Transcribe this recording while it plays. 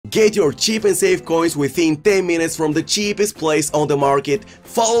Get your cheap and safe coins within 10 minutes from the cheapest place on the market.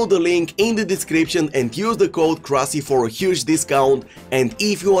 Follow the link in the description and use the code Krasi for a huge discount. And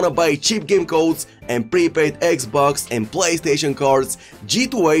if you wanna buy cheap game codes and prepaid Xbox and PlayStation cards,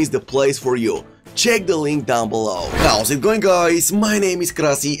 G2A is the place for you. Check the link down below. How's it going, guys? My name is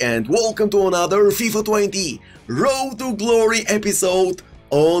Krasi and welcome to another FIFA 20 Road to Glory episode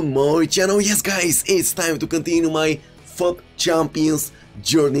on my channel. Yes, guys, it's time to continue my FUT Champions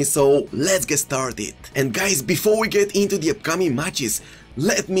journey, so let's get started. And guys, before we get into the upcoming matches,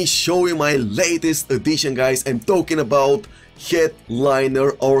 let me show you my latest addition, guys. I'm talking about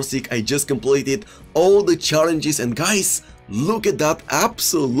Headliner Orsic. I just completed all the challenges and guys, look at that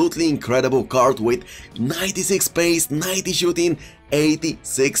absolutely incredible card with 96 pace, 90 shooting,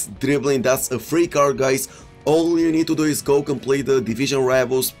 86 dribbling. That's a free card, guys. All you need to do is go complete the division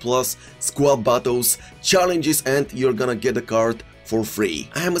rivals plus squad battles challenges and you're gonna get the card for free.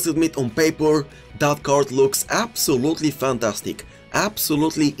 I must admit, on paper that card looks absolutely fantastic,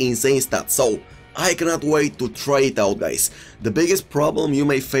 absolutely insane stats, so I cannot wait to try it out, guys. The biggest problem you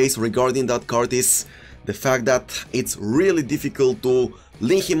may face regarding that card is the fact that it's really difficult to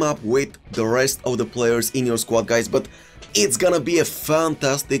link him up with the rest of the players in your squad, guys, but it's gonna be a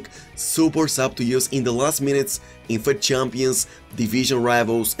fantastic super sub to use in the last minutes in FUT Champions, division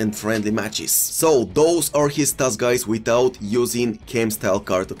rivals and friendly matches. So those are his stats, guys, without using chem style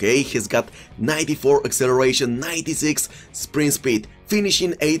card, okay? He's got 94 acceleration, 96 sprint speed,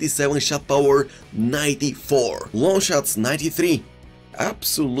 finishing 87, shot power 94, long shots 93.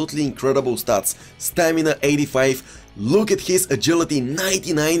 Absolutely incredible stats. Stamina 85. Look at his agility,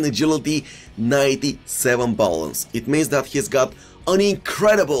 99 agility, 97 balance. It means that he's got an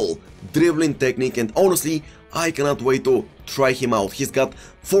incredible dribbling technique and honestly I cannot wait to try him out. He's got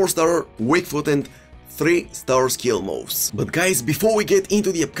 4-star weak foot and 3-star skill moves. But guys, before we get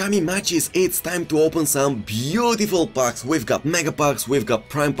into the upcoming matches, it's time to open some beautiful packs. We've got mega packs, we've got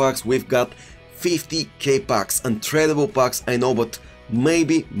prime packs, we've got 50k packs, untradeable packs, I know, but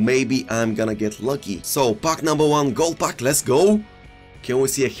maybe I'm gonna get lucky. So pack number 1, gold pack, let's go. Can we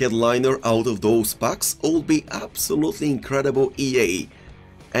see a headliner out of those packs? It would be absolutely incredible, EA.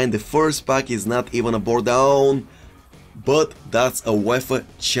 And the first pack is not even a board down, but that's a UEFA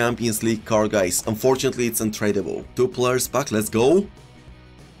Champions League card, guys. Unfortunately it's untradeable. 2 players pack, let's go.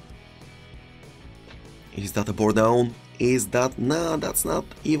 Is that a board down? Is that? Nah, that's not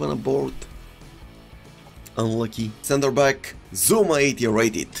even a board. Unlucky. Center back, Zuma 80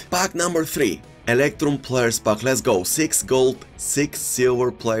 rated. Pack number 3, Electrum players pack, let's go. 6 gold, 6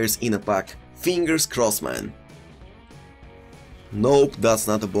 silver players in a pack. Fingers crossed, man. Nope, that's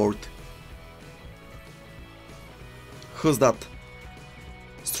not a board. Who's that?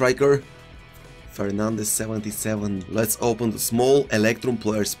 Striker? Fernandez 77. Let's open the small Electrum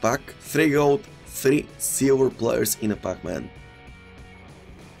players pack. 3 gold, 3 silver players in a pack, man.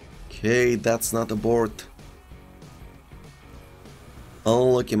 Okay, that's not a board.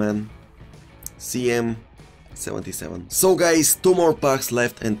 Unlucky, man. CM 77. So guys, 2 more packs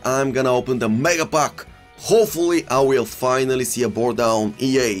left and I'm gonna open the mega pack. Hopefully I will finally see a board down.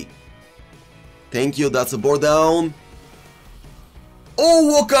 EA. Thank you, that's a board down.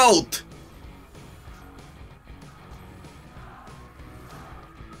 Oh, walkout!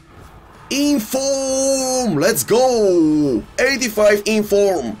 Inform! Let's go! 85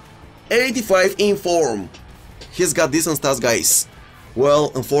 inform. 85 inform. He's got decent stats, guys.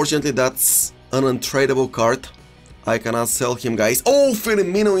 Well, unfortunately that's an untradeable card. I cannot sell him, guys. Oh,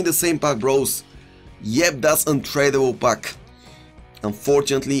 Firmino in the same pack, bros. Yep, that's untradeable pack.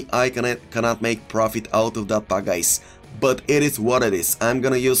 Unfortunately, I cannot make profit out of that pack, guys. But it is what it is. I'm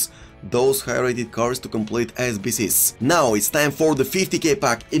gonna use those high rated cards to complete SBCs. Now it's time for the 50k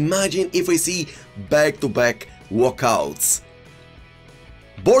pack. Imagine if I see back-to-back walkouts.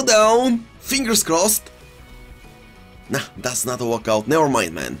 Board down, fingers crossed. Nah, that's not a walkout, never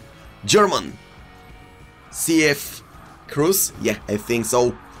mind, man. German. CF Cruz? Yeah, I think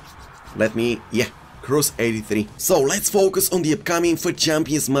so. Yeah, Cruz 83. So let's focus on the upcoming FUT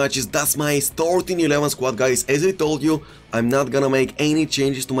Champions matches. That's my starting 11 squad, guys. As I told you, I'm not gonna make any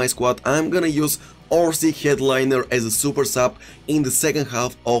changes to my squad. I'm gonna use Orsic Headliner as a super sub in the second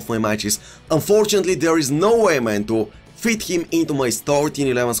half of my matches. Unfortunately, there is no way, man, to fit him into my starting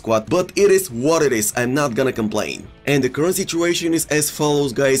 11 squad, but it is what it is, I'm not gonna complain. And the current situation is as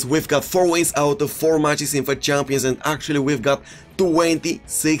follows, guys. We've got 4 wins out of 4 matches in FUT Champions and actually we've got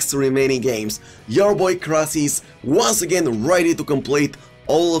 26 remaining games. Your boy Krasi is once again ready to complete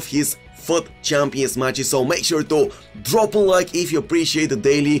all of his FUT Champions matches, so make sure to drop a like if you appreciate the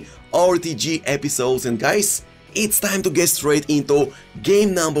daily RTG episodes. And guys, It's time to get straight into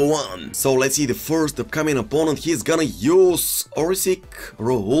game number 1. So let's see the first upcoming opponent. He's gonna use Orsic,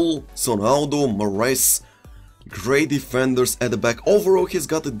 Rahul, Sonaldo, Mares. Great defenders at the back. Overall, he's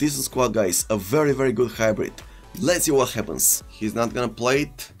got a decent squad, guys. A very good hybrid. Let's see what happens. He's not gonna play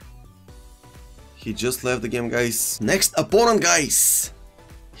it. He just left the game, guys. Next opponent, guys.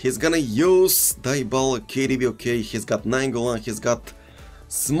 He's gonna use Dybala, KDB, okay. He's got Nainggolan, he's got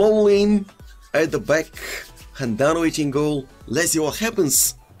Smalling at the back. Handanovic in goal. Let's see what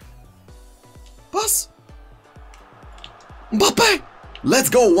happens. Pass. Mbappe! Let's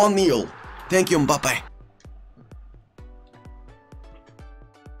go, 1-0. Thank you, Mbappe.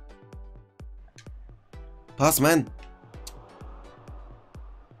 Pass, man.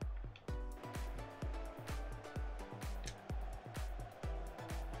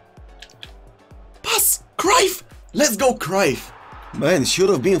 Pass! Cruyff! Let's go, Cruyff! Man, should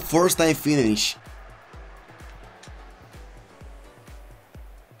have been first time finish.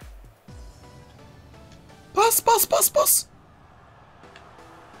 Pass!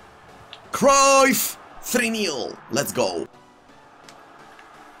 Cruyff! 3-0. Let's go.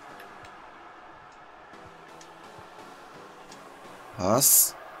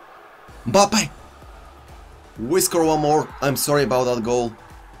 Pass. Mbappe! We score one more. I'm sorry about that goal.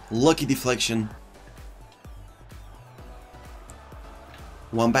 Lucky deflection.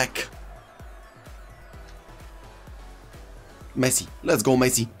 One back. Messi. Let's go,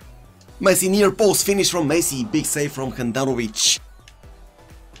 Messi. Messi near post finish from Messi. Big save from Handanovic.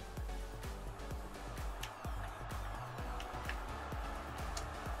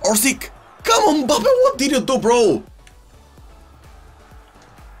 Orsic! Come on, Mbappe, what did you do, bro?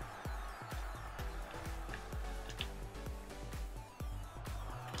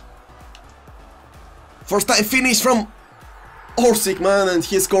 First time finish from Orsic, man, and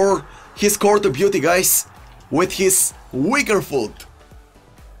he scored a beauty, guys, with his weaker foot.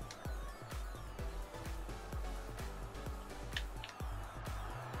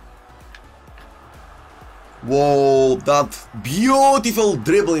 Whoa, that beautiful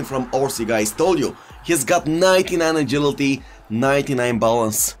dribbling from Orsic, guys. Told you, he's got 99 agility, 99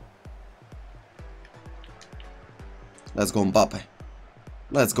 balance. Let's go, Mbappe.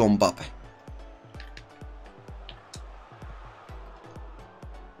 Let's go, Mbappe.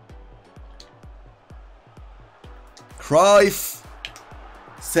 Cruyff.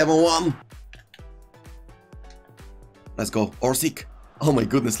 7-1. Let's go, Orsic. Oh my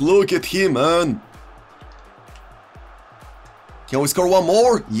goodness, look at him, man. Can we score one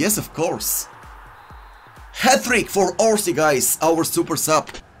more? Yes, of course. Hat-trick for Orsic, guys, our super sub.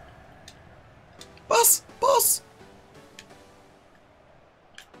 Pass.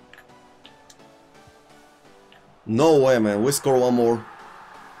 No way, man, we score one more.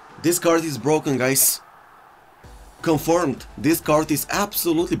 This card is broken, guys. Confirmed, this card is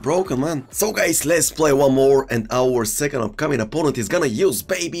absolutely broken, man. So guys, let's play one more, and our second upcoming opponent is gonna use,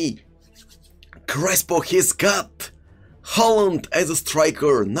 baby, Crespo. He's got Holland as a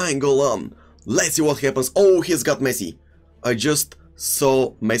striker, Nainggolan. Let's see what happens. Oh, he's got Messi. I just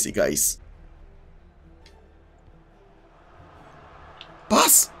saw Messi, guys.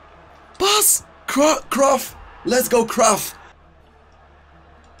 Pass! Kraf! Let's go, Kraf!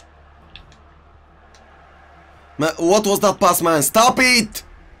 Man, what was that pass, man? Stop it!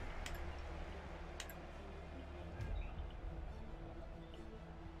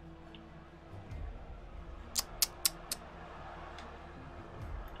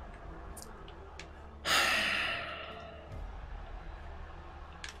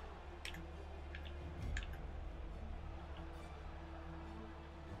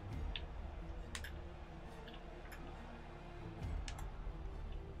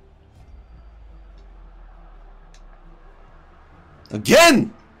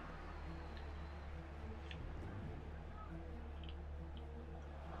 Again!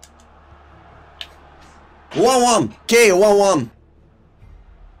 One. Okay, 1-1.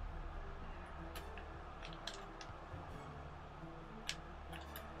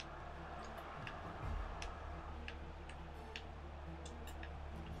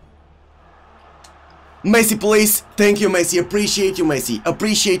 Messi, please. Thank you, Messi. Appreciate you, Messi.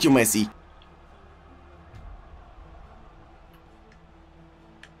 Appreciate you, Messi.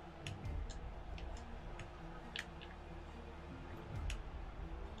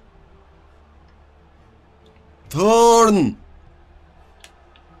 Turn!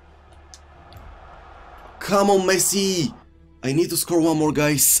 Come on, Messi! I need to score one more,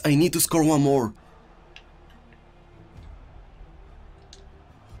 guys. I need to score one more.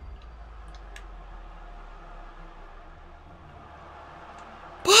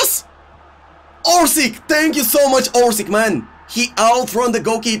 Orsic! Thank you so much, Orsic, man! He outrun the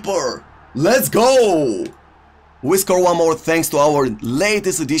goalkeeper! Let's go! We score one more thanks to our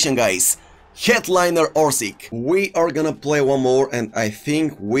latest addition, guys. Headliner Orsic. We are gonna play one more and I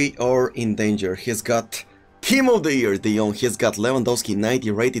think we are in danger. He's got Team of the Year, De Jong. He's got Lewandowski,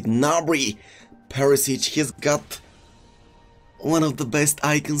 90 rated, Gnabry, Perisic. He's got one of the best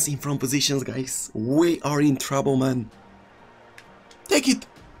icons in front positions, guys. We are in trouble, man. Take it!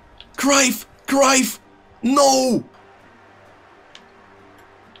 Cruyff! Cruyff! No!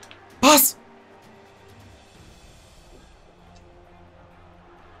 Pass!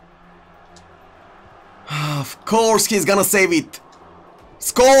 Of course he's gonna save it!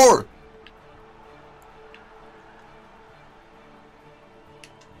 Score!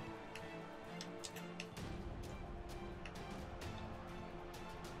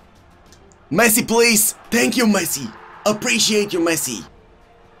 Messi, please! Thank you, Messi! Appreciate you, Messi!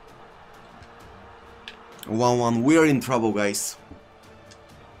 1-1, we're in trouble, guys.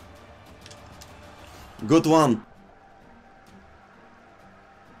 Good one.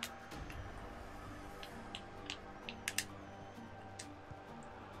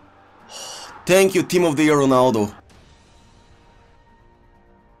 Thank you, Team of the Year, Ronaldo.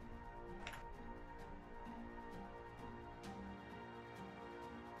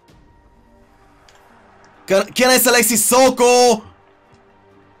 Can I select Sissoko?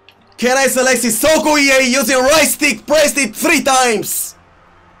 Can I select Sissoko, EA, using right stick, pressed it 3 times?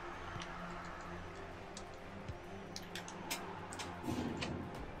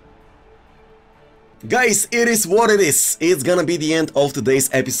 Guys, it is what it is. It's gonna be the end of today's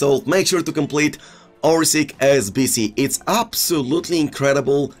episode. Make sure to complete Orsic as BC. It's absolutely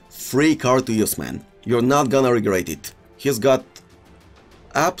incredible free card to use, man. You're not gonna regret it. He's got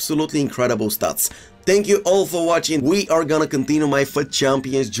absolutely incredible stats. Thank you all for watching. We are gonna continue my FUT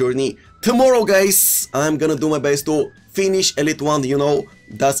Champions journey tomorrow, guys. I'm gonna do my best to finish Elite 1, you know,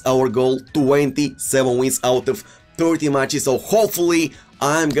 that's our goal. 27 wins out of 30 matches, so hopefully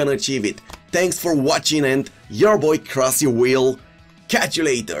I'm gonna achieve it. Thanks for watching and your boy Krasi will catch you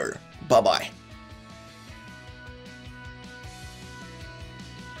later. Bye bye.